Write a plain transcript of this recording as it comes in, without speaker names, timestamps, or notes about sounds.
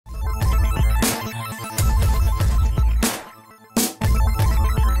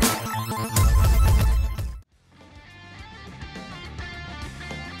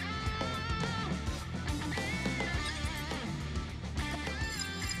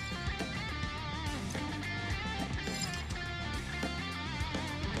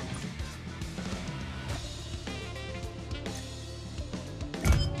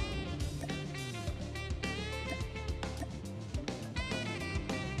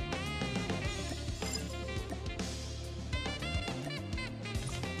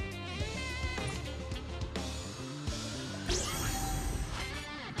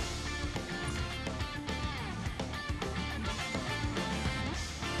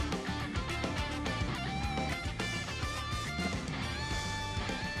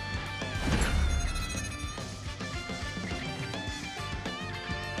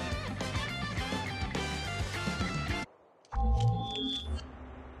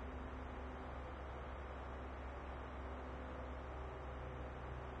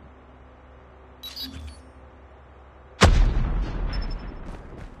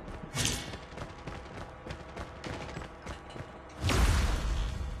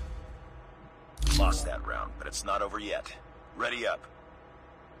Lost that round, but it's not over yet. Ready up.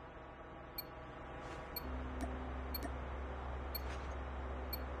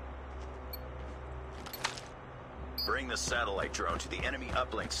 Bring the satellite drone to the enemy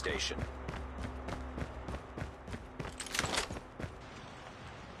uplink station.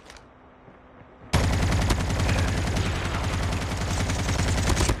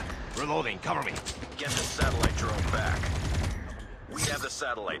 Reloading, cover me. Get the satellite drone back. We have the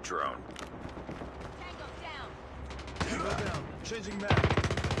satellite drone. Tango down. Changing map.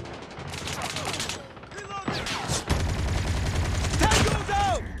 Reloading. Tango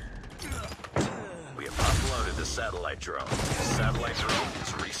down! We have uploaded the satellite drone. The satellite drone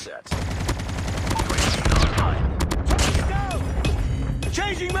is reset. UAV online. Target down!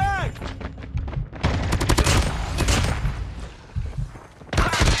 Changing mag!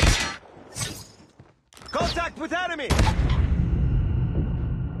 Contact with enemy!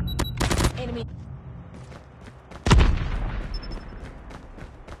 Enemy.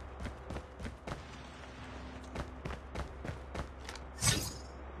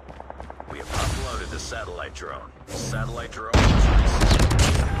 We have uploaded the satellite drone. The satellite drone is reset.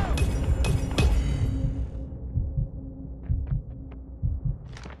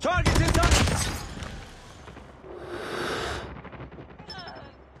 Target is up!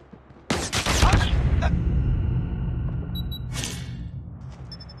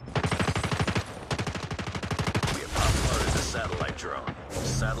 Drone.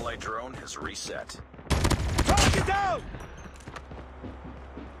 Satellite drone has reset. Target down!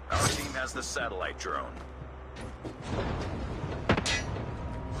 Our team has the satellite drone.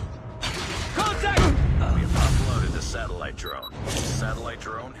 Contact! We have uploaded the satellite drone. Satellite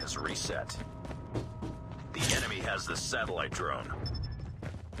drone has reset. The enemy has the satellite drone.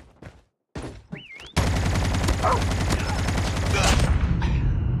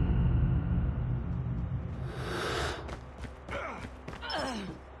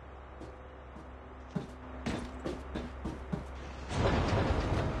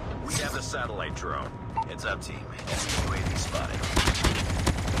 Satellite drone. Heads up, team. Enemy UAV spotted.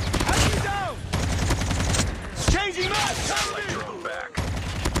 Enemy down! Changing map! Satellite drone back.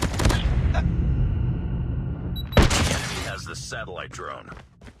 The enemy has the satellite drone.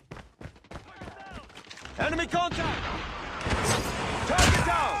 Enemy contact! Target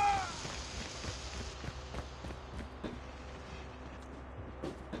down!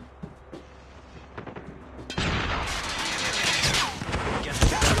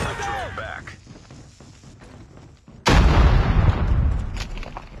 Back.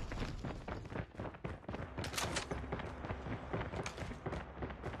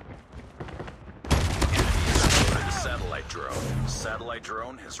 Satellite drone. Satellite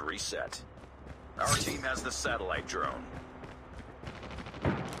drone has reset. Our team has the satellite drone.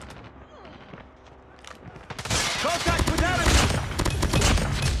 Contact with enemy!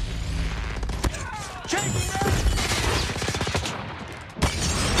 Changing mag!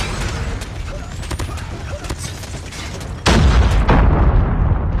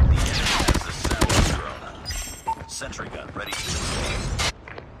 Sentry gun ready to deploy.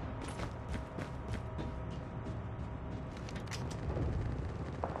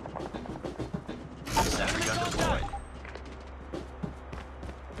 Sentry gun deployed.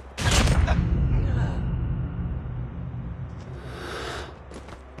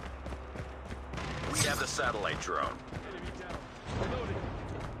 We have the satellite drone.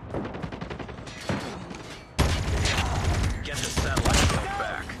 Get the satellite drone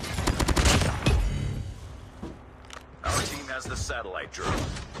back. Our team has the satellite drone.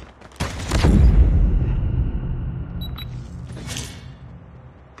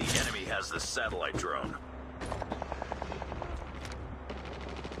 The enemy has the satellite drone.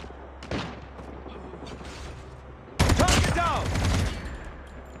 Target down!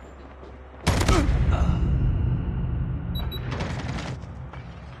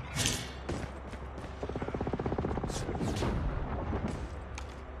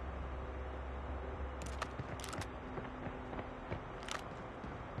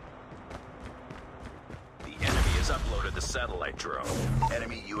 Uploaded the satellite drone.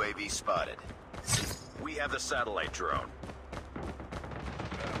 Enemy UAV spotted. We have the satellite drone.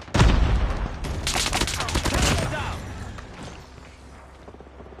 Down.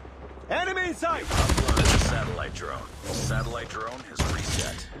 Enemy in sight! Uploaded the satellite drone. Satellite drone has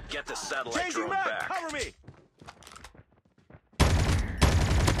reset. Get the satellite Changing drone map! back. Cover me!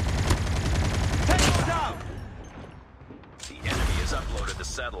 Tango down! The enemy has uploaded the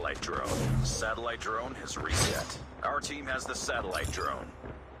satellite drone. Satellite drone has reset. Our team has the satellite drone.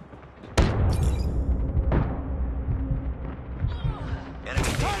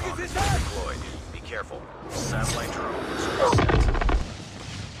 Enemy Target is deployed. Be careful. Satellite drone is reset.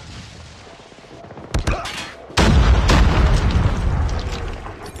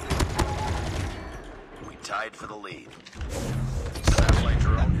 We tied for the lead. Satellite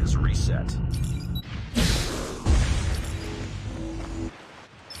drone is reset.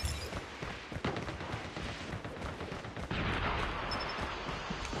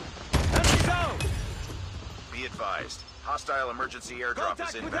 Enemy down! Be advised. Hostile emergency airdrop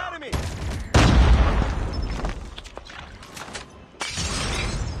Contact is with inbound. enemy!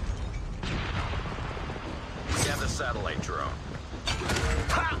 We have the satellite drone.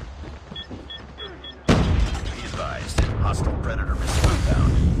 Be advised. Hostile predator missile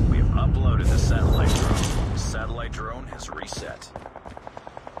inbound. We have uploaded the satellite drone. Satellite drone has reset.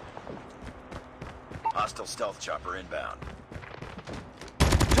 Hostile stealth chopper inbound.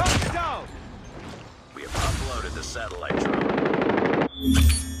 Target down! We have uploaded the satellite drone.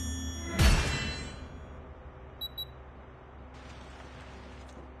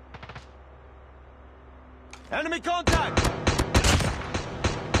 Enemy contact!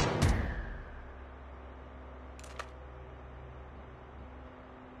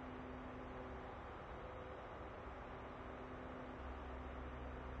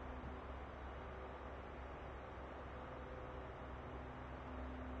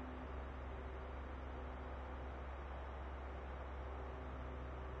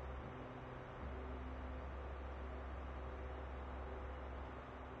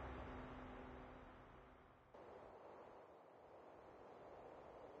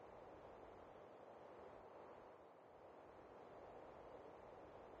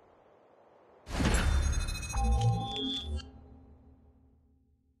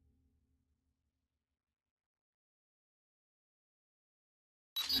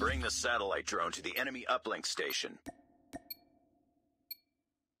 Bring the satellite drone to the enemy uplink station.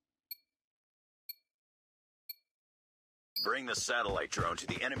 Bring the satellite drone to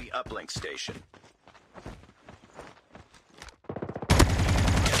the enemy uplink station. Get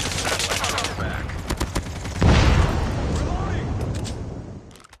the satellite drone back. Reloading!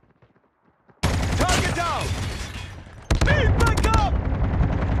 Target down! Need backup!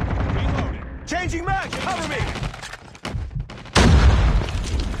 Reloading. Changing mag! Cover me!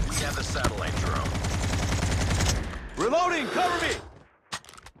 We have the satellite drone. Reloading! Cover me!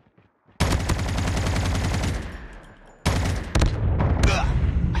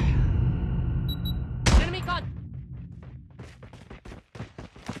 Enemy COD.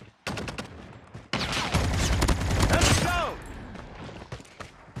 Enemy down!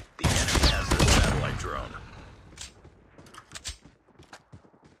 The enemy has the satellite drone.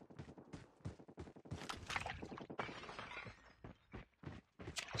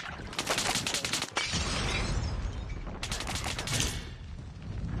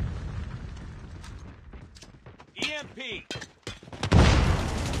 EMP! The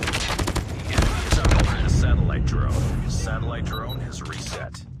enemy is uploaded a satellite drone. Satellite drone has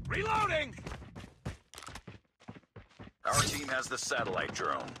reset. Reloading! Our team has the satellite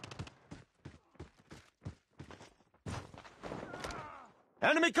drone.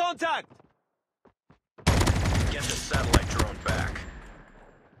 Enemy contact! Get the satellite drone back.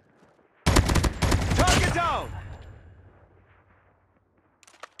 Target down!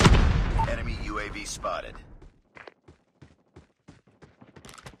 Enemy UAV spotted.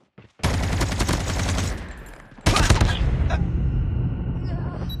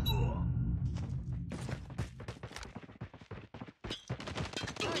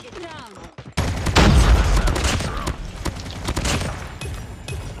 Target down. Satellite drone.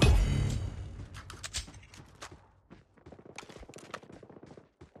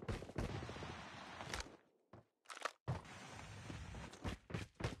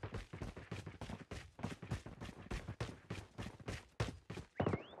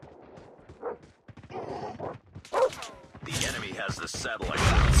 The enemy has the satellite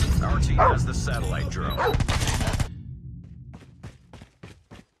drone. Our team has the satellite drone.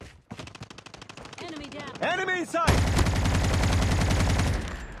 Enemy down. Enemy in sight!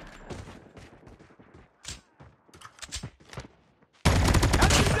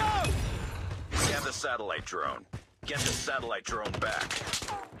 Enemy down! We have the satellite drone. Get the satellite drone back.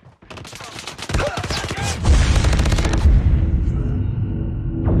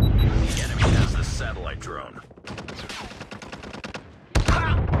 The enemy has the satellite drone.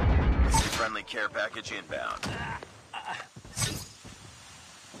 Friendly care package inbound.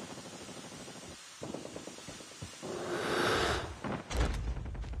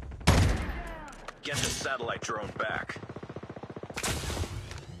 Get the satellite drone back.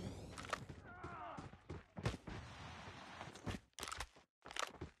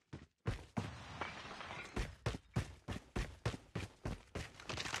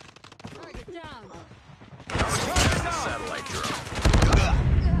 down. Has the satellite drone.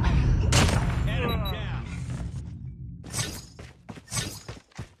 Enemy down.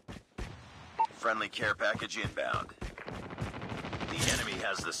 Friendly care package inbound. The enemy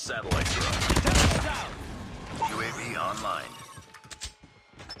has the satellite drone. Down. UAV online.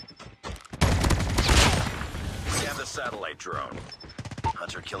 We have the satellite drone.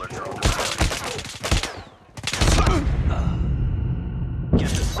 Hunter-killer drone deployed. Get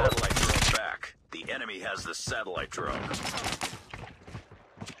the satellite drone back. The enemy has the satellite drone.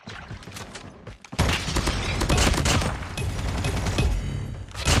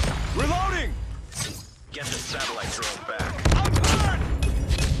 Reloading. Get the satellite drone back. I'm hurt.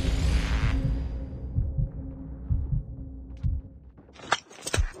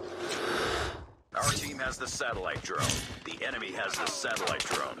 Our team has the satellite drone. The enemy has the satellite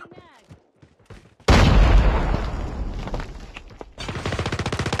drone.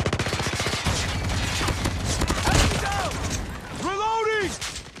 Enemy down. Reloading.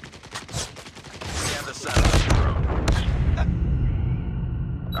 We have the satellite drone.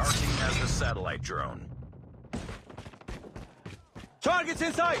 Our team has the satellite drone. Targets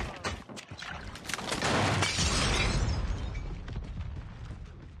in sight.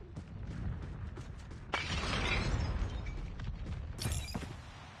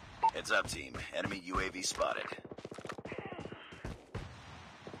 Heads up, team. Enemy UAV spotted.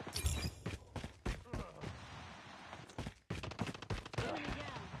 Enemy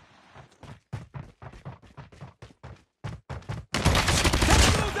down.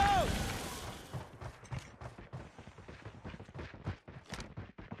 Tactical down.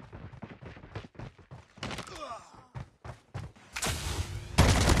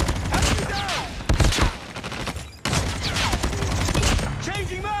 Enemy down.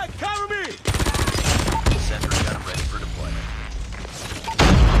 Changing mag. Cover me. Sentry gun ready for deployment.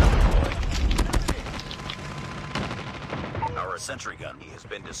 Our sentry gun has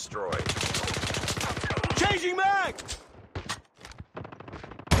been destroyed. Changing mag.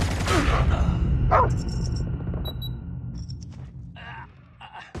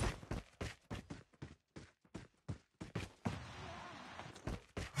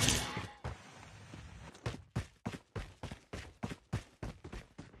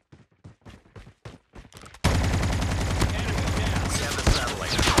 We have the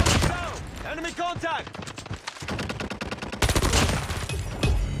satellite drone. Down. Enemy contact.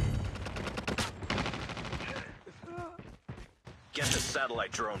 Get the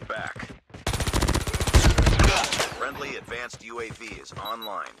satellite drone back. Friendly advanced UAV is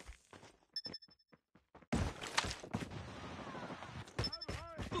online.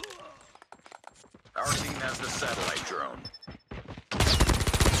 Our team has the satellite drone.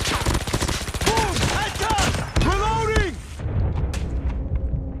 Boom. Headshot. Reloading.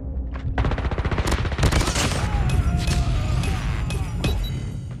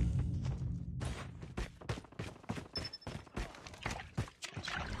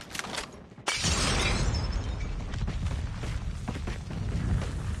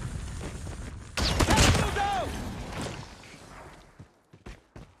 Tactical down.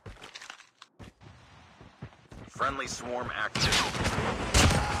 Friendly swarm active.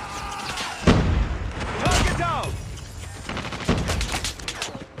 Target down.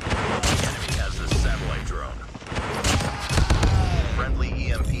 The enemy has the satellite drone. Friendly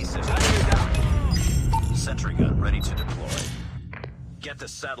EMP system. Enemy down. Sentry gun ready to deploy. Get the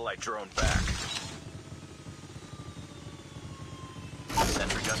satellite drone back.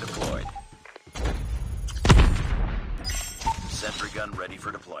 Sentry gun deployed. Sentry gun ready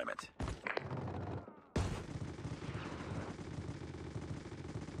for deployment.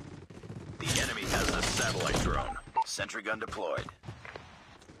 The enemy has the satellite drone. Sentry gun deployed.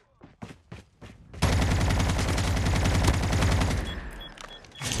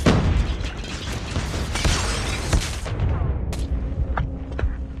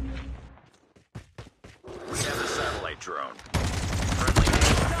 We have the satellite drone. Friendly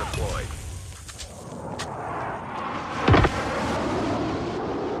drone deployed.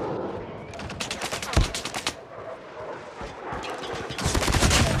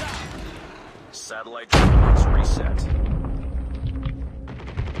 Satellite drone is reset.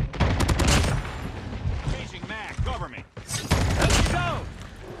 Changing mag. Cover me. Enemy down.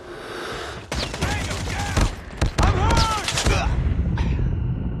 Bang him down. I'm hurt.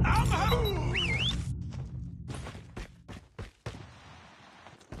 I'm hurt.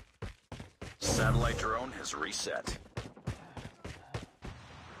 Satellite drone has reset.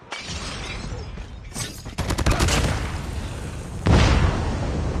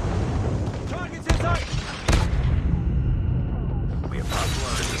 Targets in sight. We have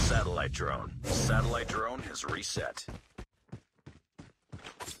uploaded the satellite satellite drone. Satellite drone has reset.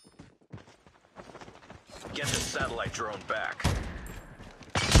 Get the satellite drone back.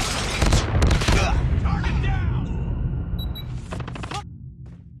 Target down!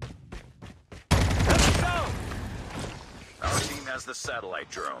 Let's go! Our team has the satellite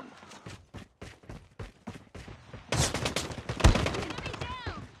drone.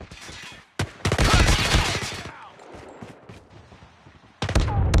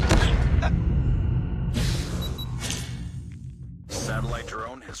 Satellite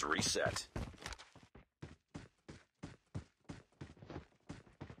drone has reset.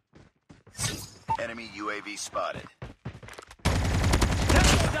 Enemy UAV spotted.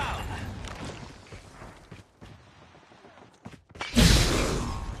 Tempo down!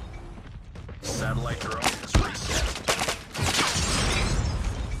 Satellite drone has reset.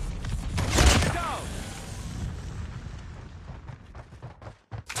 Let's go!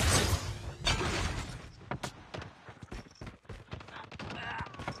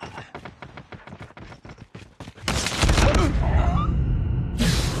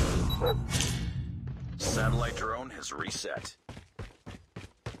 Satellite drone has reset.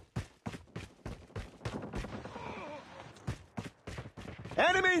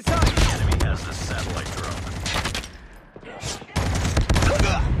 Enemy in sight! The enemy has the satellite drone.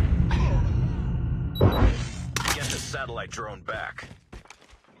 Get the satellite drone back.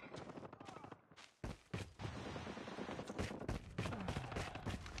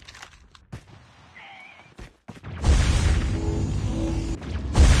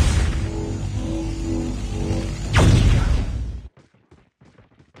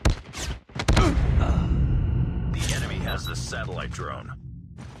 The enemy has the satellite drone.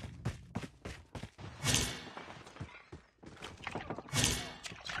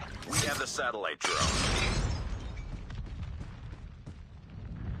 We have the satellite drone.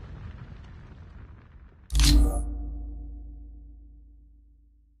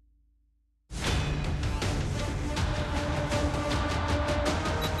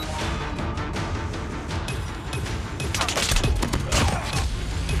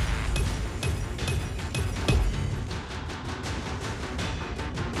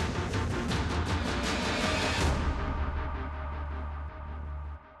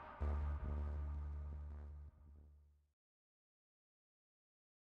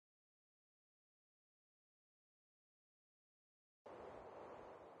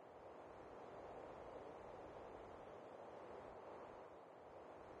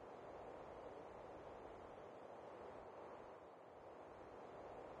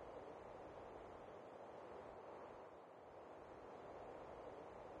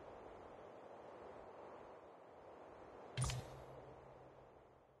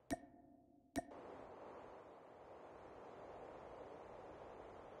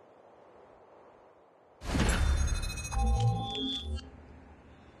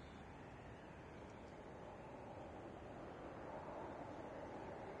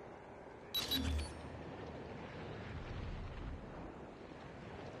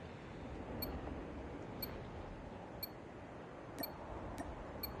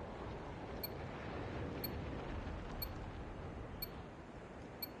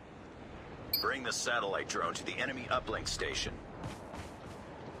 Bring the satellite drone to the enemy uplink station.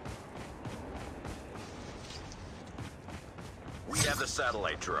 We have the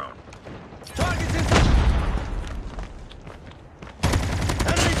satellite drone. Target's in sight!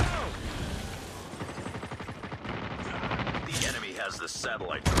 Enemy down! The enemy has the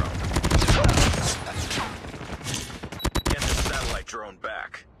satellite drone. Get the satellite drone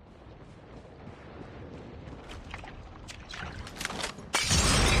back.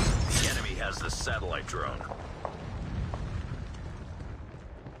 The enemy has the satellite drone.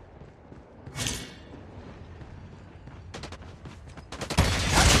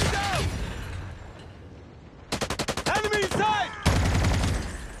 Enemy down! Enemy inside!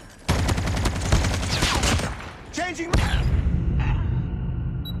 Changing.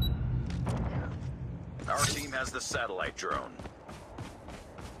 Our team has the satellite drone.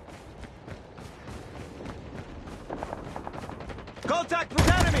 Contact with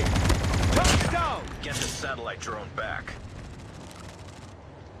enemy! Target down! Get the satellite drone back.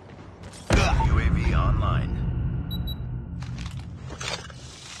 UAV online.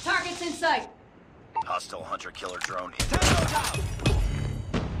 Targets in sight. Hostile hunter-killer drone in. Tango down!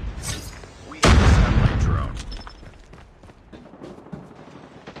 We have the satellite drone.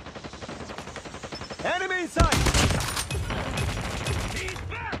 Enemy in sight! He's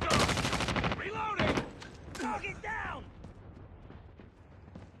back up! Reloading! Target down!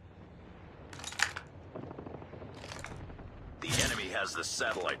 The enemy has the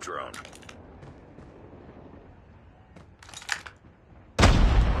satellite drone.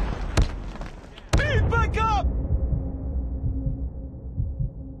 Beat back up!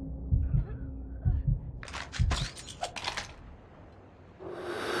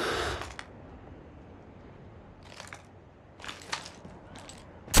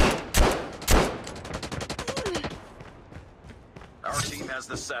 Our team has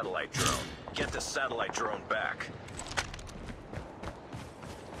the satellite drone. Get the satellite drone back.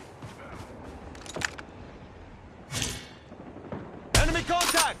 Enemy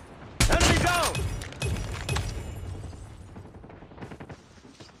contact! Enemy down!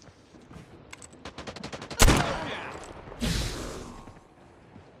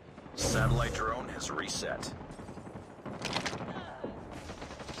 Satellite drone has reset.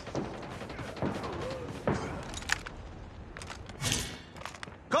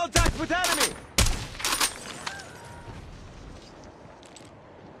 Contact with enemy!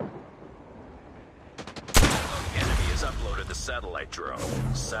 Enemy has uploaded the satellite drone.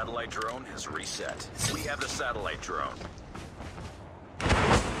 Satellite drone has reset. We have the satellite drone.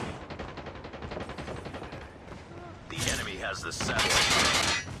 The enemy has the satellite drone.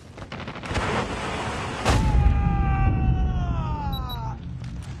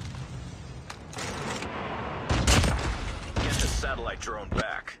 Get the satellite drone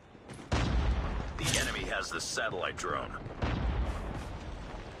back. The enemy has the satellite drone.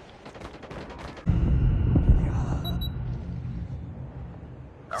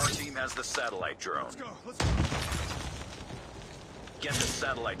 Our team has the satellite drone. Let's go, let's go. Get the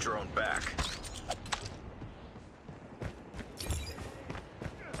satellite drone back.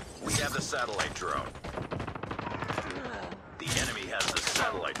 We have the satellite drone. The enemy has the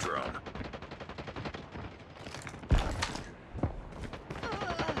satellite drone.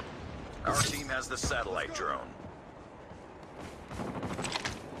 Our team has the satellite drone.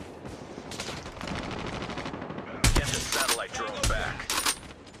 Get the satellite drone back.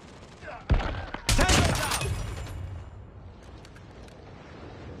 Tango down!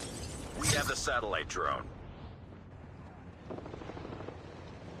 We have the satellite drone.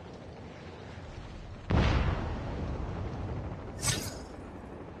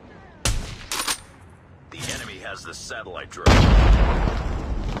 The enemy has the satellite drone.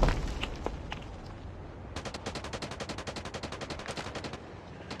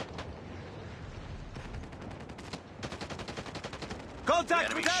 Contact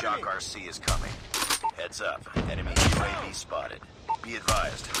Enemy with Shock enemy! RC is coming. Heads up. Enemy UAV spotted. Be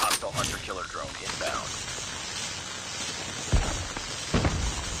advised, hostile hunter-killer drone inbound.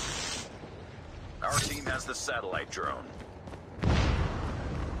 Our team has the satellite drone.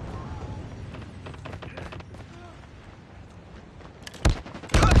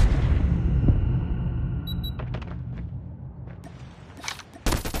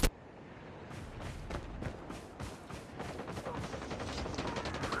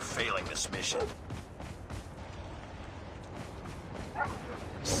 Failing this mission.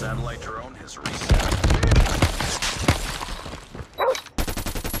 Satellite drone has reset.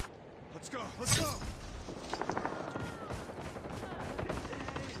 Let's go, let's go!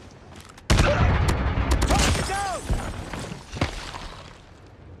 Target down!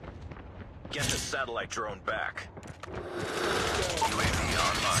 Get the satellite drone back. UAV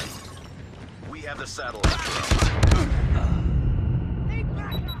online. We have the satellite drone.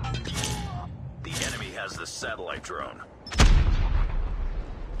 The enemy has the satellite drone.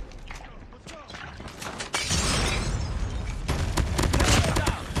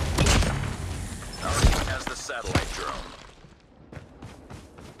 Our team has the satellite drone.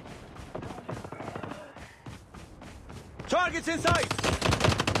 Targets in sight!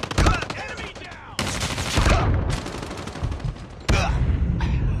 Enemy down!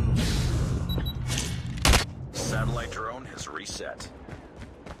 Satellite drone has reset.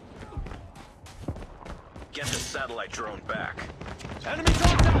 Get the satellite drone back. Enemy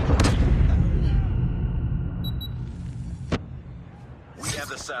contact! We have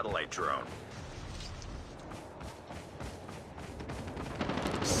the satellite drone.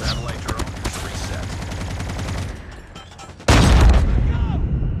 Satellite drone is reset.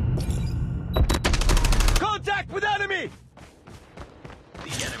 Contact with enemy!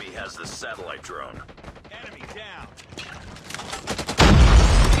 The enemy has the satellite drone. Enemy down!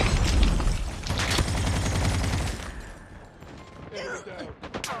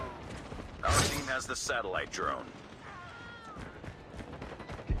 Our team has the satellite drone.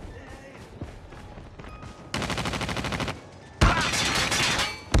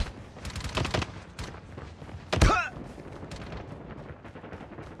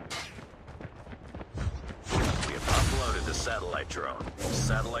 We have uploaded the the satellite drone.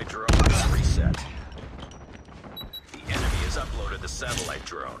 Satellite drone is reset. The enemy has uploaded the satellite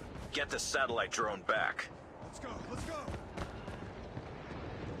drone. Get the satellite drone back. Let's go, let's go!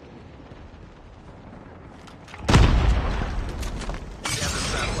 We have the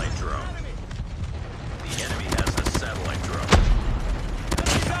satellite drone. The enemy has the satellite drone.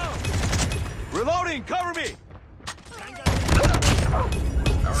 Enemy down! Reloading, cover me!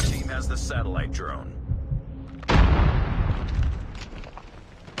 Our team has the satellite drone.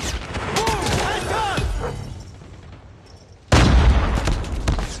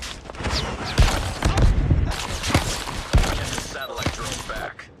 Get the satellite drone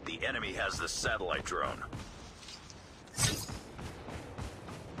back. The enemy has the satellite drone.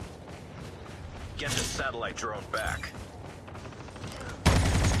 Get the satellite drone back.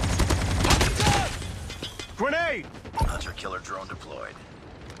 Grenade! Hunter killer drone deployed.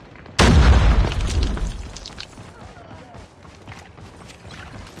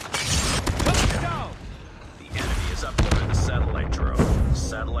 Down! The enemy has uploaded the satellite drone.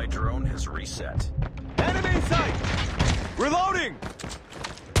 Satellite drone has reset. Enemy in sight! Reloading! Get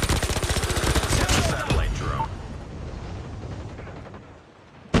the satellite drone.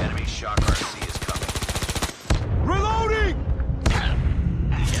 Enemy shock RC is coming. Reloading!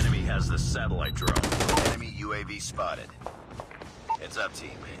 The enemy has the satellite drone. Enemy UAV spotted. Heads up,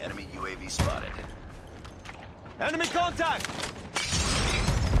 team. Enemy UAV spotted. Enemy contact!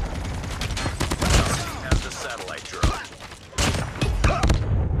 Our team has the satellite drone.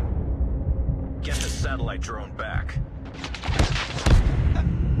 Get the satellite drone back.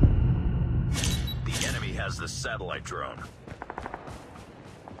 The enemy has the satellite drone.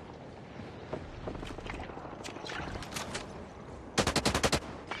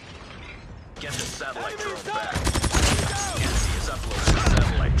 Get the satellite drone back. The enemy has uploaded the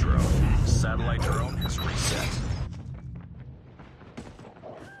satellite drone. Satellite drone has reset.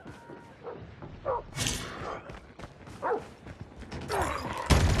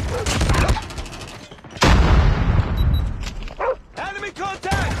 Enemy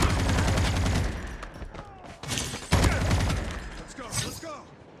contact! Let's go, let's go!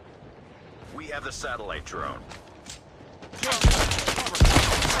 We have the satellite drone.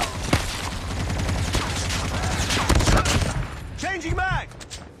 Changing mag!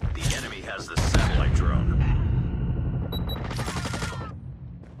 The enemy has the satellite drone.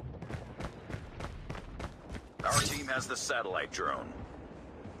 Our team has the satellite drone.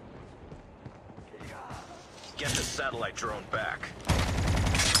 Get the satellite drone back.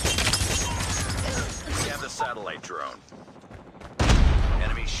 We have the satellite drone.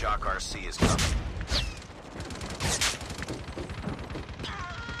 Enemy shock RC is coming.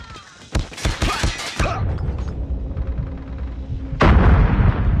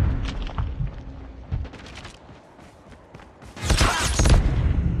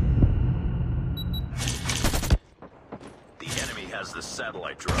 The enemy has the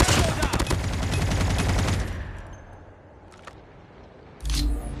satellite drone.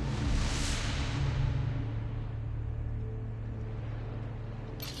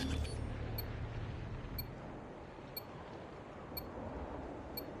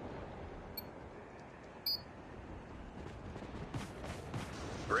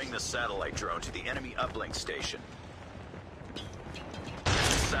 Bring the satellite drone to the enemy uplink station. Get the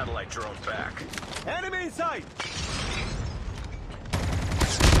satellite drone back. Enemy in sight!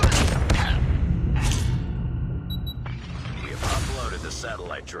 We have uploaded the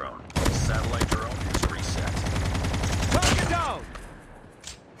satellite drone. The satellite drone is reset. Target down!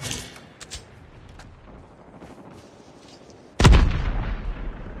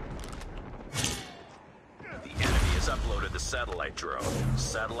 The enemy has uploaded the satellite drone.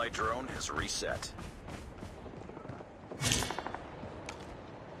 Satellite drone has reset.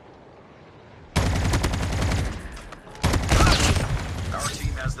 Our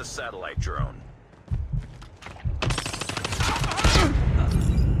team has the satellite drone.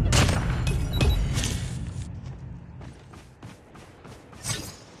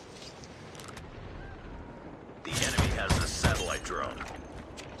 The enemy has the satellite drone.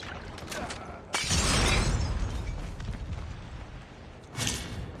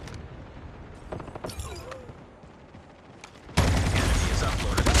 Enemy has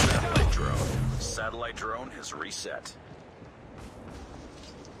uploaded the satellite drone. Satellite drone has reset.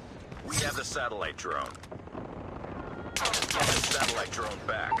 We have the satellite drone. Get the satellite drone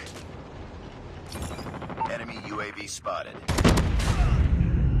back. Enemy UAV spotted.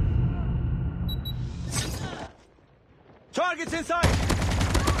 Targets in sight!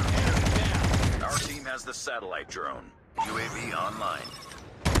 Our team has the satellite drone. UAV online.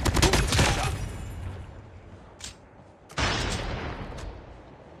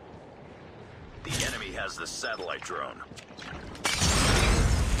 has the satellite drone.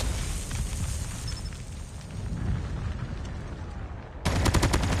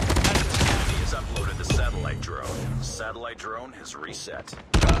 Enemy has uploaded the satellite drone. Satellite drone has reset.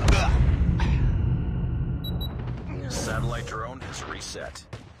 Satellite drone has reset.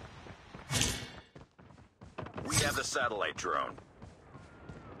 We have the satellite drone.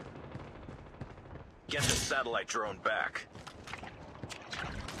 Get the satellite drone back.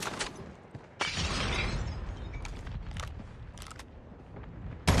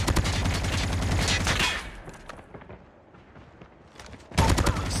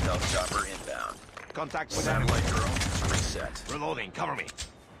 Friendly stealth chopper inbound. Contact with Satellite drone is reset. Reloading, cover me.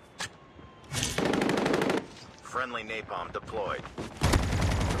 Friendly napalm deployed.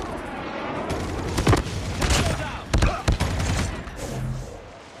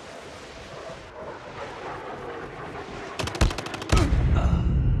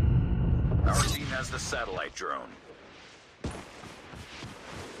 Our team has the satellite drone.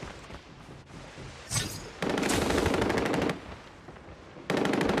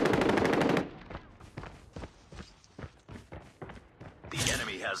 The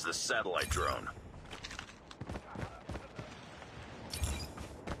enemy has the satellite drone.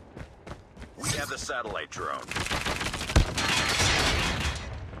 We have the satellite drone.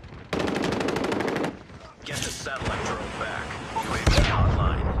 Get the satellite drone back. UAV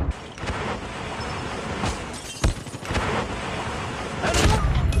online.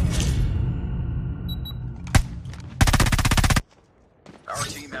 Our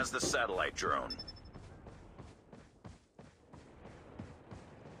team has the satellite drone.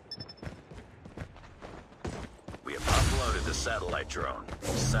 We have uploaded the satellite drone.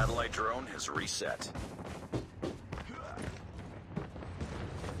 Satellite drone has reset.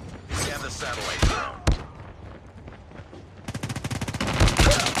 We have the satellite drone.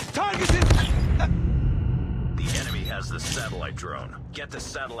 Targeted! The enemy has the satellite drone. Get the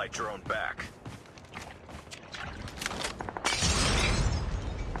satellite drone back.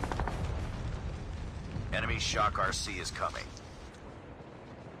 Enemy Shock RC is coming.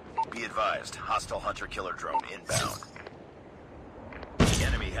 Be advised, hostile hunter-killer drone inbound. The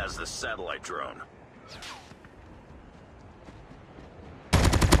enemy has the satellite drone.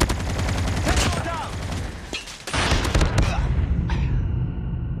 Down!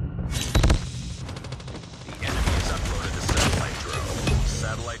 The enemy has uploaded the satellite drone.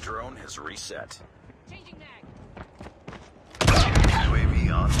 Satellite drone has reset. Changing mag.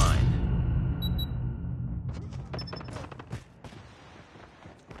 UAV online.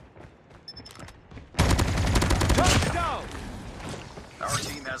 Down! Our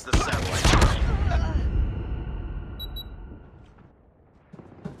team has the satellite drone.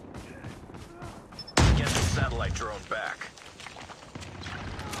 Get the satellite drone back.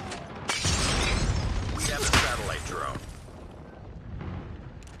 We have the satellite drone.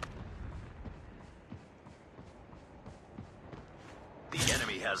 The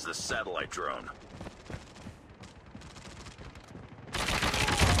enemy has the satellite drone.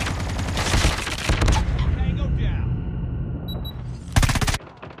 Tango down!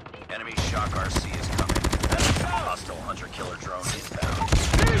 Enemy Shock RC is coming. Hostile hunter-killer drone inbound.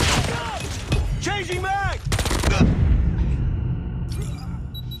 Changing mag!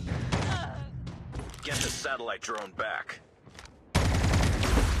 Get the satellite drone back.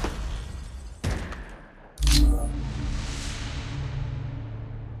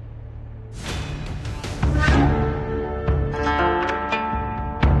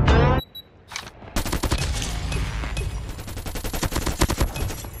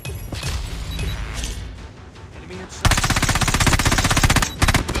 Enemy inside.